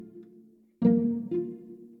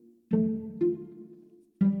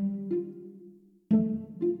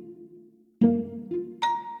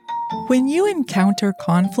When you encounter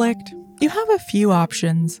conflict, you have a few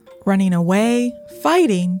options: running away,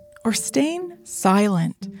 fighting, or staying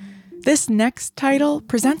silent. This next title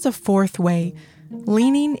presents a fourth way: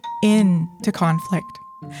 leaning in to conflict.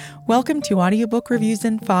 Welcome to Audiobook Reviews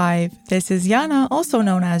in 5. This is Yana, also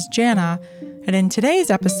known as Jana, and in today's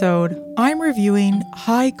episode, I'm reviewing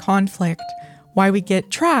High Conflict: Why We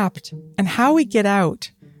Get Trapped and How We Get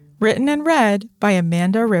Out, written and read by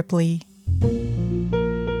Amanda Ripley.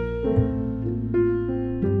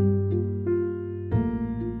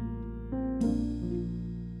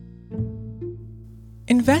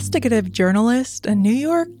 Investigative journalist and New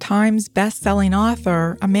York Times best-selling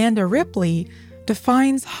author Amanda Ripley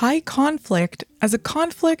defines high conflict as a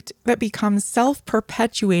conflict that becomes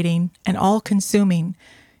self-perpetuating and all-consuming,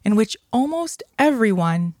 in which almost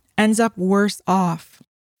everyone ends up worse off.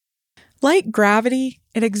 Like gravity,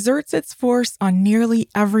 it exerts its force on nearly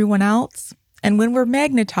everyone else, and when we're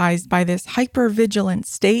magnetized by this hyper-vigilant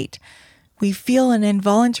state, we feel an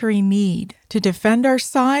involuntary need to defend our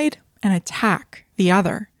side and attack the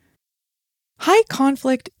other. High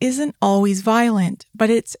conflict isn't always violent,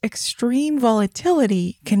 but its extreme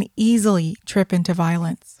volatility can easily trip into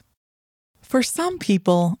violence. For some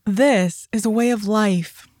people, this is a way of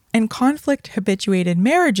life. In conflict-habituated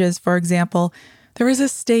marriages, for example, there is a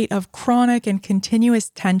state of chronic and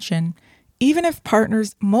continuous tension, even if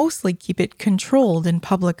partners mostly keep it controlled in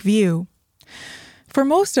public view. For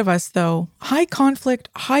most of us, though, high conflict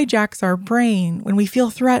hijacks our brain when we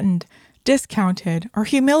feel threatened, discounted, or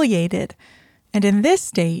humiliated. And in this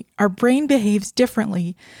state, our brain behaves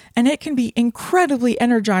differently, and it can be incredibly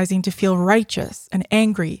energizing to feel righteous and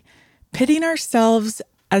angry, pitting ourselves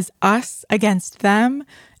as us against them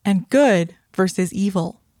and good versus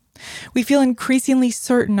evil. We feel increasingly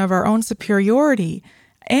certain of our own superiority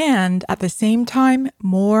and, at the same time,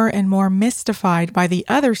 more and more mystified by the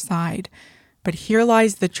other side. But here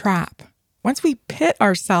lies the trap. Once we pit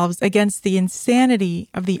ourselves against the insanity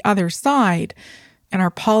of the other side, in our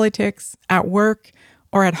politics, at work,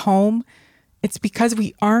 or at home, it's because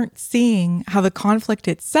we aren't seeing how the conflict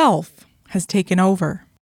itself has taken over.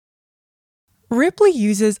 Ripley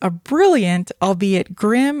uses a brilliant, albeit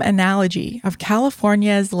grim, analogy of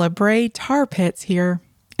California's La Brea tar pits here.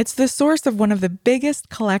 It's the source of one of the biggest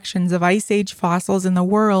collections of Ice Age fossils in the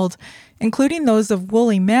world, including those of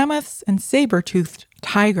woolly mammoths and saber-toothed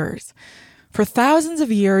tigers. For thousands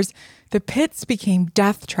of years, the pits became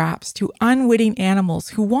death traps to unwitting animals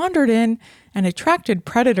who wandered in and attracted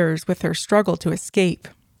predators with their struggle to escape.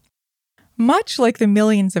 Much like the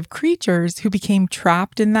millions of creatures who became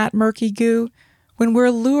trapped in that murky goo, when we're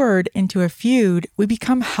lured into a feud, we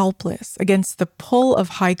become helpless against the pull of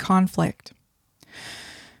high conflict.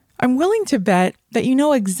 I'm willing to bet that you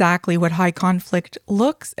know exactly what high conflict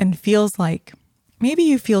looks and feels like. Maybe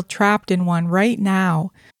you feel trapped in one right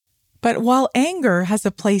now. But while anger has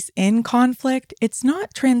a place in conflict, it's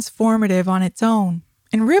not transformative on its own.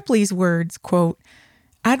 In Ripley's words, quote,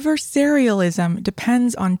 "Adversarialism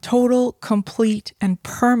depends on total, complete, and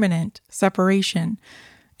permanent separation.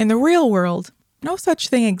 In the real world, no such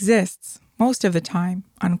thing exists most of the time,"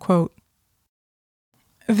 unquote.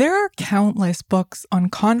 There are countless books on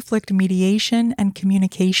conflict mediation and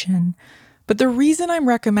communication, but the reason I'm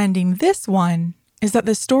recommending this one is that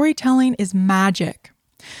the storytelling is magic.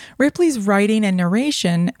 Ripley's writing and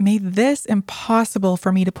narration made this impossible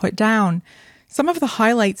for me to put down. Some of the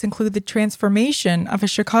highlights include the transformation of a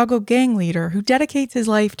Chicago gang leader who dedicates his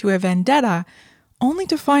life to a vendetta, only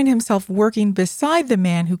to find himself working beside the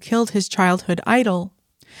man who killed his childhood idol.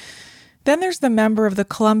 Then there's the member of the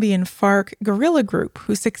Colombian FARC guerrilla group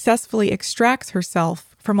who successfully extracts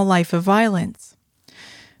herself from a life of violence.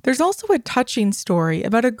 There's also a touching story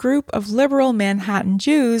about a group of liberal Manhattan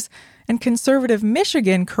Jews and conservative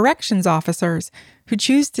Michigan corrections officers who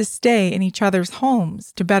choose to stay in each other's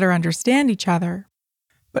homes to better understand each other.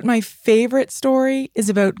 But my favorite story is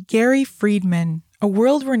about Gary Friedman, a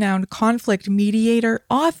world-renowned conflict mediator,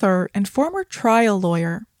 author, and former trial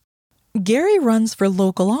lawyer. Gary runs for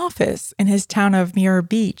local office in his town of Muir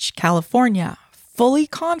Beach, California, fully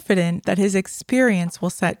confident that his experience will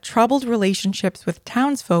set troubled relationships with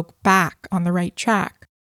townsfolk back on the right track.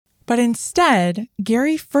 But instead,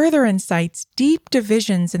 Gary further incites deep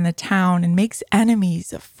divisions in the town and makes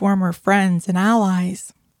enemies of former friends and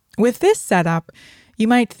allies. With this setup, you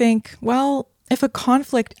might think, well, if a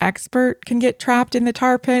conflict expert can get trapped in the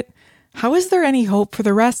tar pit, how is there any hope for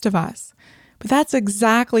the rest of us? But that's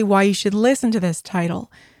exactly why you should listen to this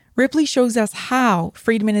title. Ripley shows us how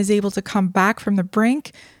Friedman is able to come back from the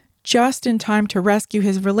brink just in time to rescue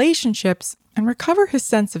his relationships and recover his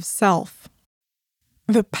sense of self.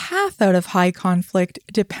 The path out of high conflict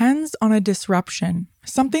depends on a disruption,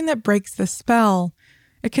 something that breaks the spell.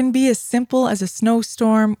 It can be as simple as a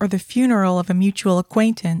snowstorm or the funeral of a mutual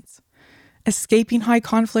acquaintance. Escaping high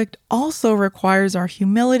conflict also requires our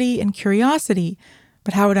humility and curiosity,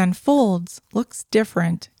 but how it unfolds looks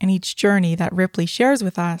different in each journey that Ripley shares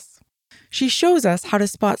with us. She shows us how to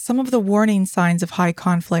spot some of the warning signs of high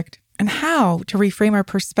conflict and how to reframe our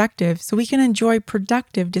perspective so we can enjoy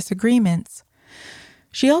productive disagreements.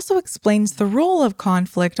 She also explains the role of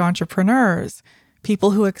conflict entrepreneurs,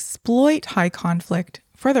 people who exploit high conflict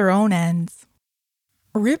for their own ends.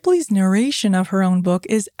 Ripley's narration of her own book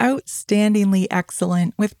is outstandingly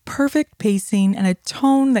excellent, with perfect pacing and a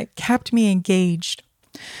tone that kept me engaged.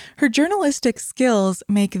 Her journalistic skills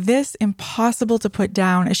make this impossible to put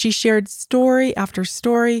down as she shared story after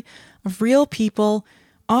story of real people,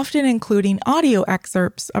 often including audio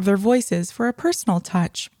excerpts of their voices for a personal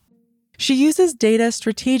touch. She uses data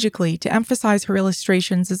strategically to emphasize her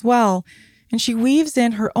illustrations as well, and she weaves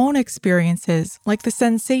in her own experiences, like the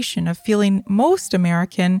sensation of feeling most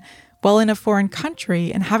American while in a foreign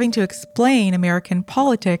country and having to explain American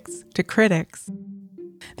politics to critics.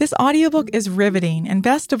 This audiobook is riveting, and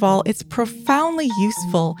best of all, it's profoundly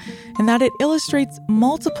useful in that it illustrates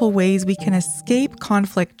multiple ways we can escape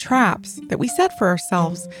conflict traps that we set for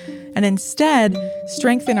ourselves and instead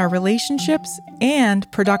strengthen our relationships and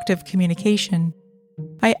productive communication.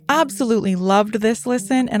 I absolutely loved this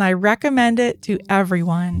listen, and I recommend it to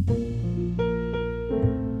everyone.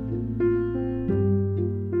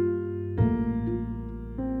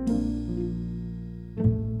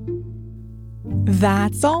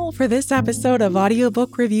 That's all for this episode of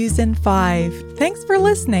Audiobook Reviews in 5. Thanks for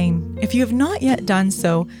listening. If you have not yet done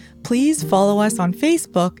so, please follow us on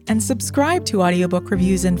Facebook and subscribe to Audiobook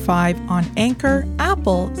Reviews in 5 on Anchor,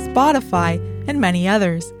 Apple, Spotify, and many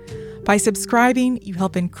others. By subscribing, you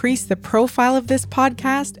help increase the profile of this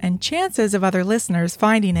podcast and chances of other listeners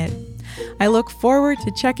finding it. I look forward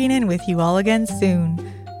to checking in with you all again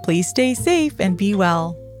soon. Please stay safe and be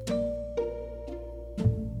well.